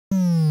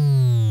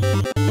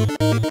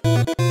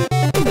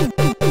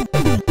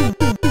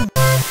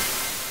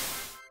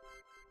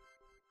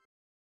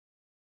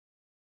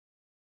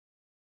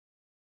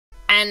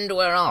And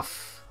we're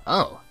off.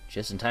 Oh,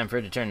 just in time for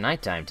it to turn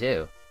nighttime,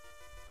 too.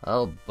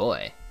 Oh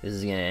boy, this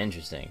is getting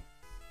interesting.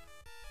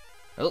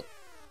 Oh,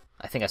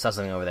 I think I saw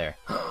something over there.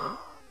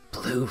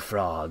 Blue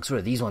frogs, what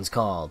are these ones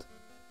called?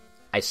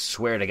 I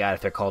swear to God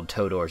if they're called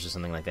toadors or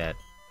something like that.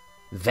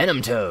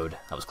 Venom toad,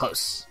 I was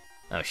close.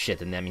 Oh shit,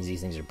 then that means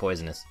these things are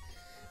poisonous.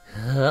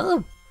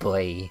 Oh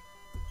boy.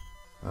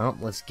 Well,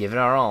 let's give it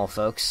our all,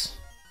 folks.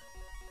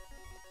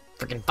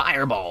 Freaking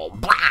fireball,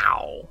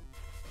 blow!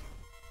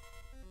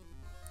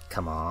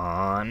 Come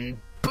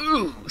on,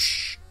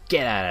 boosh!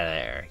 Get out of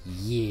there.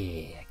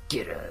 Yeah,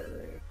 get out of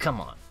there.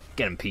 Come on,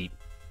 get him, Pete.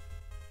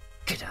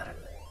 Get out of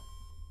there.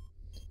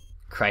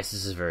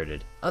 Crisis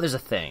averted. Oh, there's a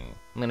thing.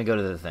 I'm gonna go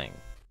to the thing.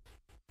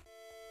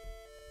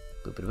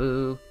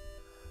 Boop-a-boo.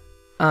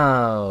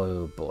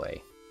 Oh,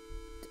 boy.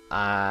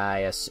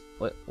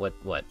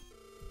 What?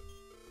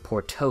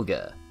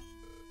 Portoga.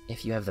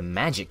 If you have the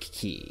magic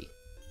key.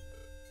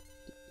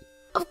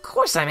 Of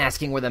course I'm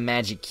asking where the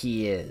magic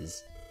key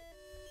is.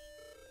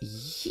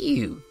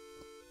 You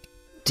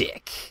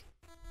dick.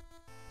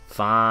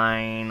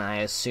 Fine, I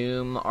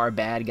assume our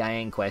bad guy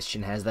in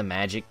question has the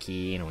magic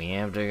key and we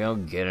have to go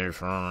get it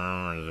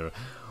from...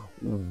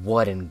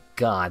 What in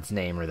God's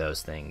name are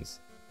those things?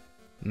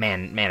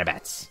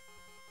 Manabats.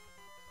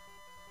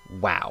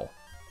 Wow.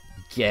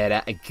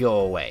 Go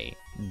away.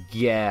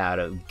 Get out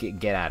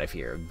of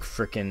here.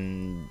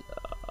 Frickin'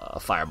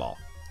 fireball.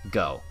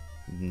 Go.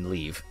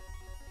 Leave.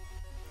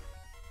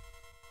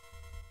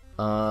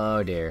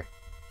 Oh dear.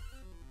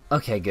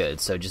 Okay, good.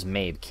 So just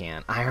Mabe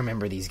can't. I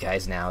remember these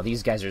guys now.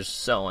 These guys are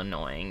so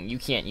annoying. You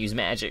can't use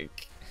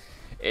magic.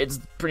 It's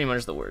pretty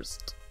much the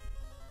worst.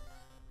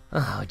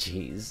 Oh,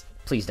 jeez.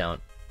 Please don't.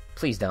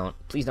 Please don't.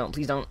 Please don't.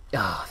 Please don't.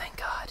 Oh, thank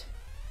God.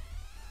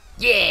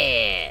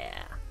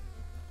 Yeah!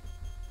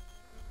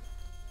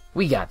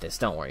 We got this.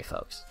 Don't worry,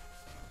 folks.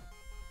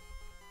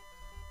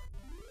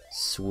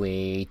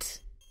 Sweet.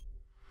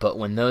 But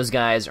when those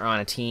guys are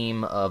on a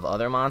team of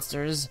other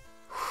monsters...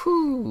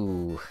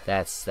 Whew,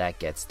 that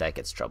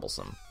gets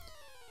troublesome.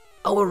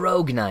 Oh, a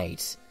rogue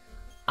knight.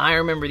 I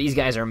remember these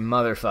guys are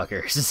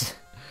motherfuckers.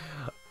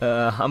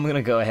 I'm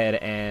gonna go ahead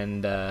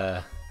and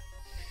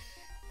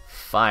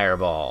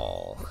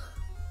fireball.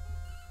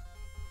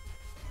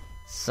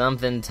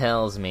 Something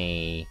tells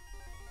me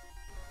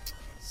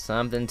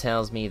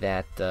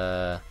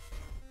that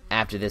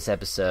after this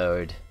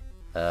episode,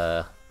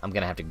 I'm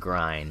gonna have to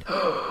grind.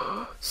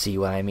 See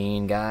what I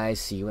mean, guys?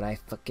 See what I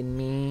fucking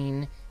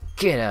mean?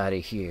 Get out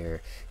of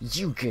here.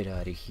 You get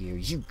out of here.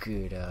 You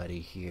get out of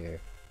here.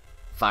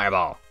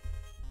 Fireball.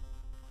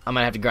 I'm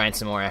gonna have to grind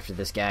some more after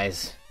this,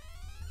 guys.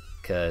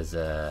 Cause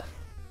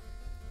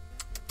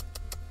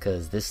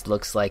this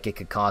looks like it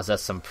could cause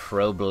us some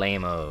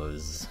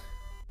problemos.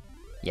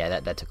 Yeah,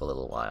 that took a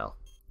little while.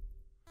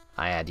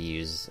 I had to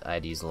use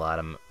a lot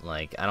of,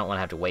 like, I don't want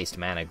to have to waste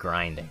mana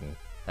grinding.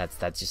 That's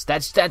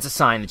a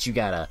sign that you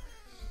gotta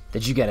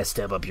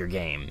step up your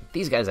game.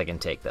 These guys I can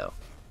take, though.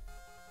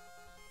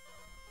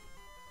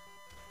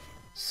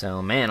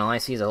 So, man, all I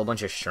see is a whole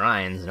bunch of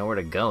shrines. Nowhere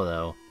to go,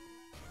 though.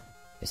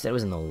 They said it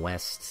was in the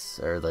west,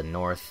 or the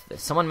north.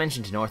 Someone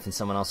mentioned north, and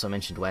someone also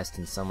mentioned west,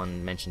 and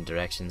someone mentioned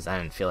directions. I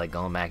didn't feel like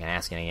going back and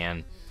asking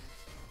again.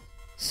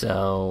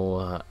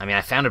 So, I mean,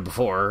 I found it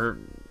before.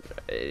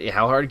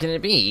 How hard can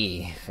it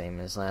be?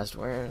 Famous last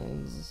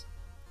words.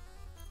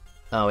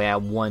 Oh, yeah,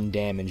 1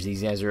 damage.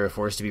 These guys are a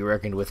force to be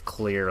reckoned with,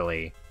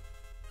 clearly.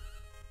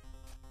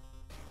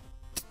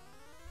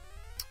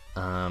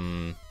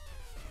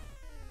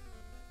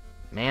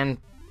 Man,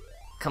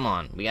 come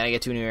on. We gotta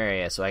get to a new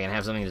area so I can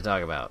have something to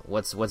talk about.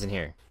 What's in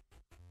here?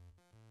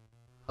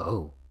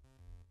 Oh.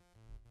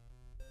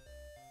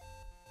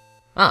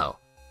 Oh.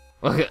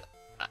 Well,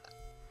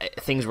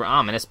 things were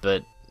ominous,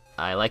 but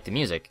I like the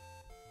music.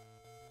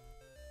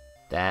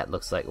 That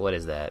looks like... What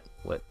is that?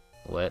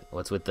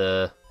 What's with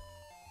the...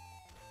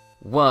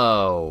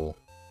 Whoa.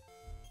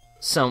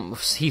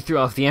 He threw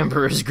off the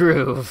Emperor's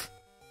Groove.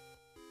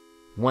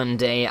 One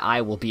day I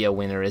will be a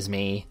winner as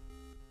me.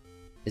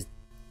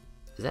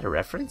 Is that a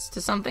reference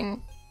to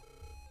something?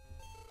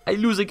 I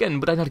lose again,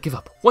 but I not give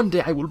up. One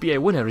day I will be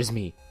a winner as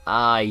me.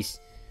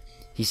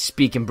 He's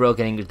speaking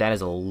broken English. That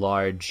is a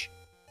large,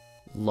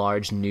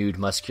 nude,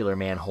 muscular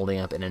man holding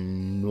up an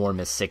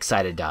enormous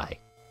six-sided die.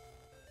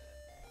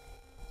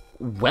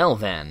 Well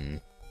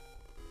then.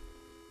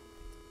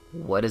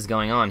 What is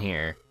going on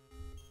here?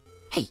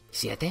 Hey,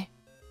 see that there?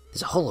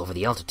 There's a hole over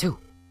the altar, too.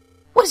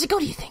 Where does it go,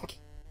 do you think?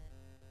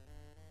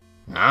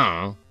 I don't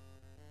know.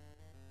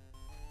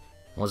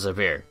 What's up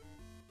here?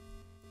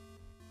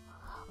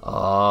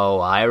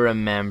 Oh, I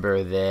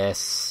remember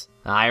this.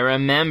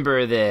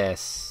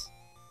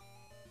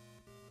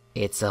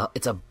 It's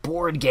a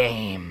board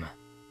game.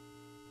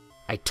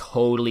 I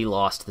totally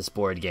lost this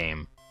board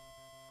game.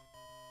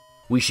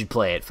 We should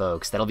play it,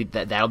 folks. That'll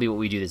be what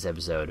we do this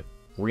episode.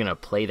 We're gonna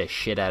play the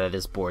shit out of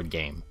this board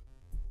game.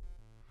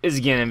 It's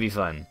gonna be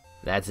fun.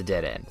 That's a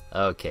dead end.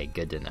 Okay,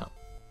 good to know.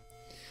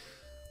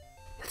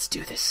 Let's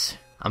do this.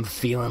 I'm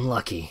feeling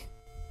lucky.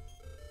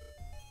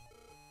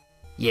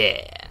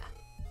 Yeah.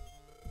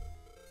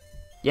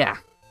 Yeah.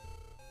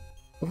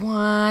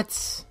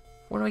 What?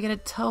 Where do I get a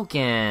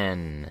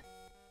token?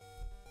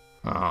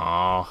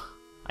 Oh,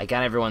 I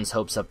got everyone's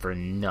hopes up for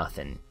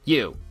nothing.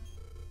 You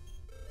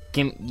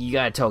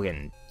got a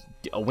token.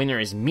 A winner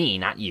is me,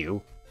 not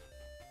you.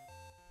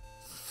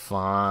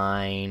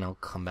 Fine, I'll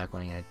come back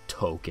when I get a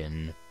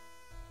token.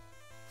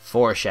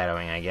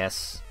 Foreshadowing, I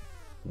guess.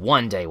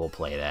 One day we'll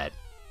play that.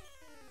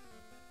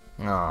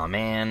 Aw,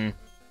 man.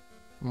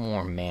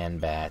 More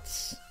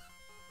man-bats.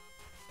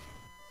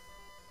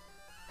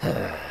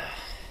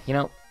 You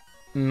know,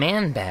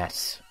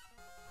 man-bats,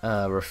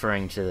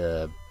 referring to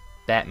the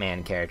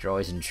Batman character,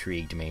 always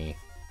intrigued me.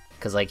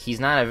 Because, like, he's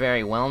not a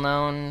very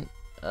well-known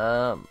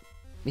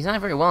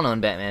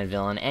Batman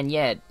villain, and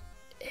yet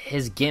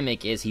his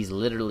gimmick is he's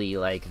literally,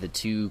 like, the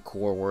two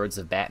core words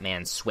of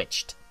Batman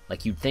switched.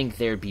 Like, you'd think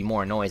there'd be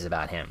more noise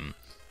about him.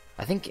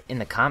 I think in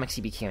the comics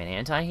he became an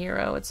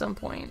anti-hero at some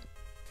point.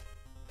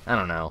 I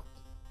don't know.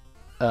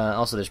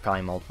 Also, there's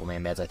probably multiple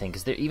Man-Bats, I think,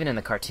 because even in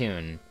the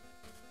cartoon...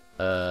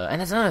 and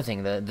that's another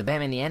thing, the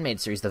Batman the Animated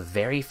Series, the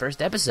very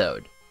first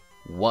episode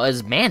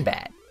was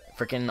Man-Bat.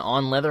 Freaking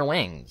on leather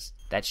wings.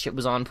 That shit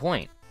was on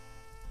point.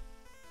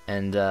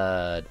 And,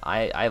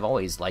 I've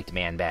always liked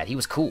Man-Bat. He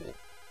was cool.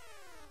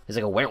 He's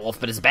like a werewolf,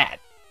 but it's a bat.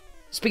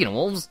 Speaking of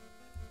wolves...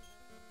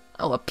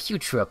 Oh, a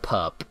Putra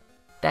pup.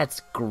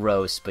 That's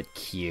gross, but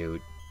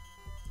cute.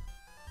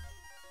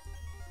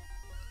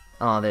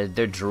 Oh,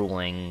 they're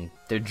drooling.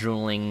 They're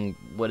drooling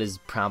what is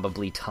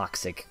probably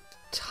toxic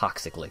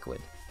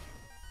liquid.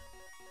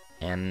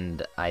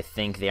 And I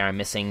think they are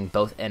missing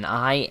both an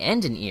eye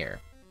and an ear.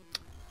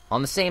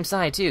 On the same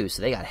side, too,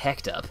 so they got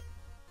hecked up.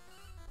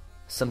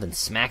 Something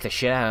smacked the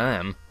shit out of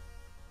them.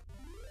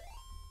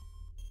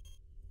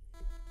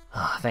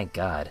 Oh, thank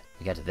God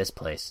we got to this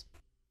place.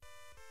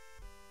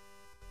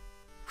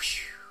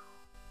 Whew.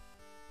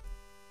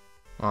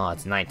 Oh,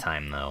 it's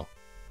nighttime, though.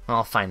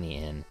 I'll find the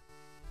inn.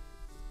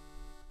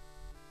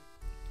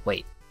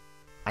 Wait.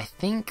 I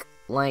think,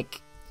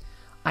 like...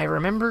 I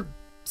remember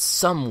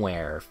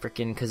somewhere,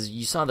 frickin'... Because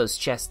you saw those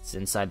chests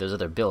inside those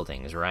other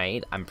buildings,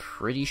 right? I'm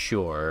pretty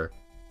sure...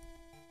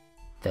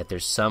 that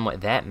there's some way...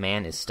 That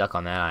man is stuck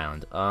on that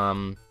island.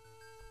 I'm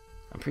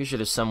pretty sure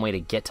there's some way to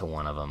get to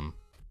one of them.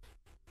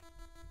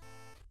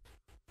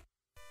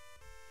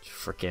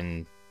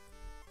 Frickin'...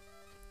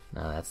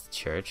 No, that's the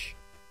church.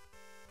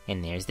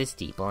 And there's the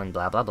steeple and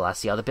blah blah blah.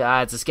 See all the...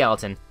 Ah, it's a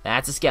skeleton.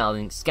 That's a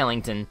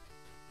skeleton.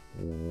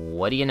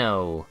 What do you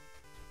know?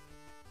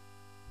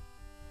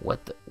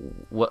 What?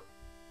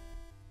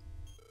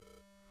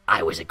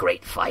 I was a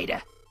great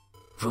fighter.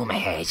 Rumor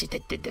has it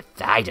that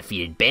I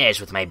defeated bears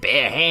with my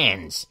bare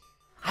hands.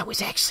 I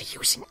was actually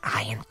using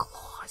iron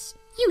claws.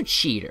 You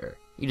cheater.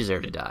 You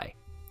deserve to die.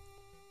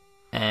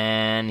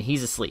 And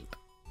he's asleep.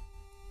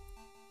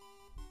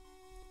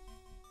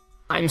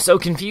 I'm so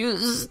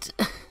confused.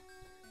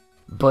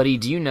 Buddy,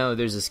 do you know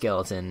there's a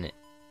skeleton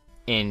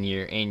in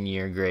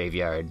your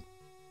graveyard?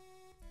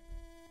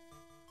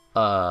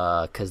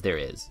 'Cause there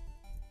is.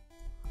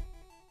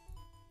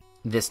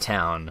 This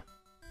town.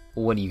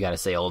 What do you gotta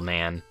say, old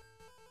man?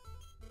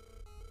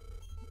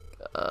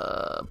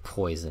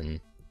 Poison.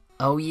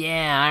 Oh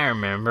yeah, I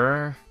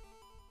remember.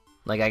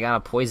 Like, I got a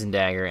poison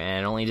dagger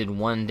and it only did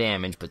 1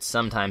 damage, but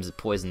sometimes it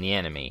poisoned the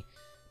enemy.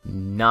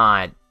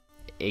 Not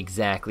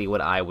exactly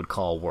what I would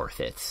call worth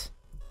it.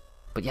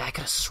 But yeah, I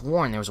could have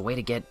sworn there was a way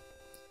to get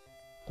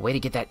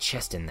that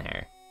chest in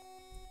there.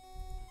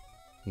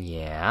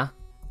 Yeah.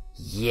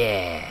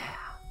 Yeah.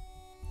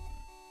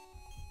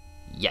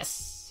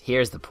 Yes,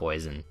 here's the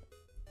poison.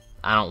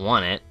 I don't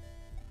want it.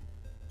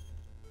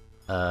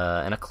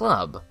 And a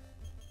club.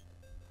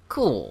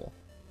 Cool.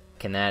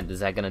 Is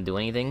that gonna do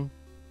anything?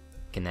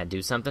 Can that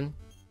do something?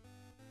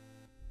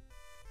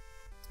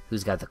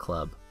 Who's got the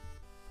club?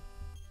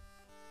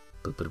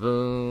 Boop boop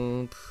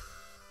boop.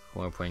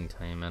 4-point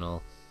tiny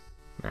metal.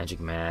 Magic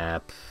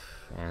map.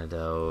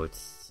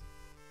 Antidotes.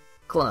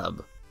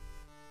 Club.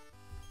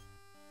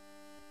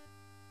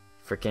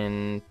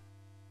 Frickin'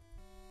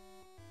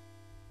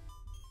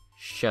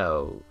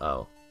 show.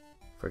 Oh.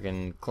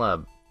 Frickin'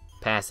 club.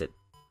 Pass it.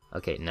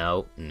 Okay,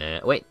 no.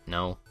 Wait,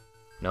 no.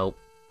 Nope.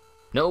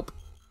 Nope.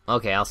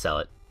 Okay, I'll sell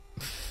it.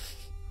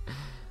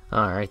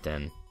 Alright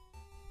then.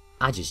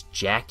 I just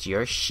jacked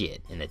your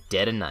shit in the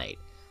dead of night.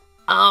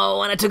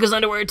 Oh, and I took his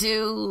underwear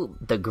too!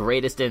 The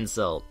greatest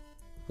insult.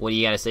 What do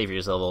you gotta say for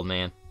yourself, old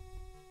man?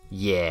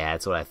 Yeah,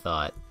 that's what I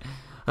thought.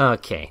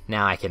 Okay,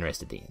 now I can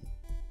rest at the inn.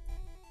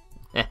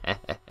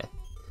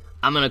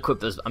 I'm gonna equip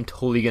those. I'm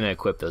totally gonna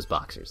equip those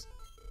boxers.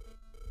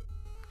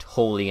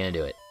 Totally gonna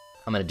do it.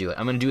 I'm gonna do it.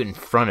 I'm gonna do it in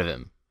front of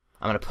him.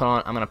 I'm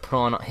gonna put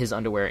on his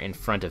underwear in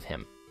front of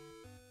him.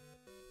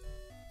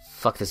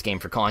 Fuck this game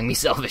for calling me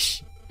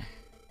selfish.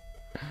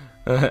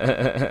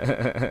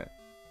 Get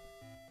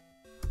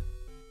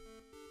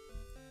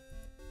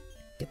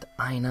the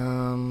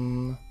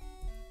item.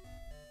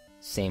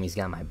 Sammy's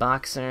got my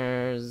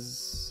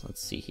boxers.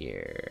 Let's see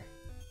here.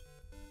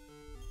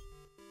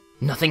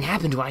 Nothing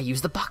happened when I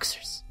used the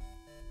boxers.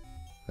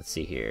 Let's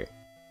see here.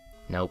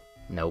 Nope,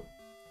 nope.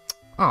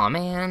 Aw,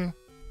 man.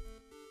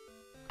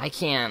 I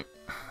can't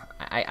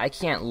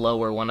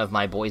lower one of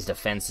my boy's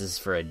defenses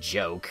for a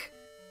joke.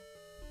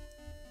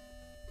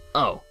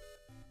 Oh,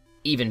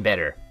 even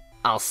better.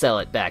 I'll sell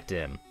it back to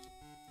him.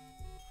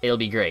 It'll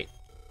be great.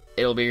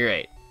 It'll be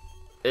great.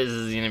 This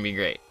is gonna be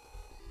great.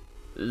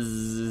 This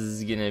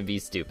is gonna be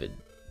stupid.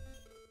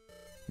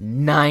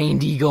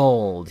 90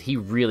 gold! He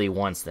really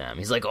wants them.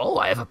 He's like, oh,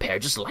 I have a pair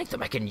just like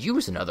them. I can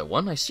use another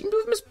one. I seem to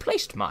have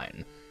misplaced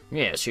mine.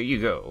 Yes, here you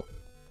go.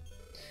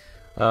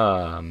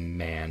 Oh,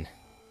 man.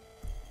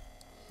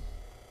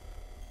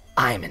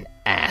 I'm an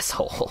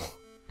asshole.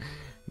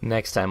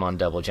 Next time on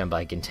Double Jump,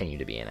 I continue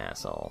to be an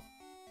asshole.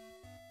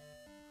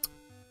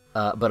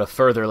 But a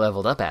further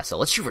leveled up asshole.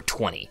 Let's shoot for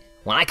 20.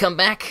 When I come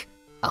back,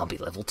 I'll be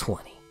level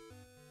 20.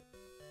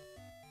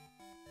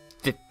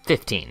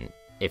 15,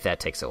 if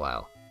that takes a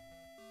while.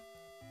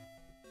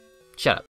 Shut up.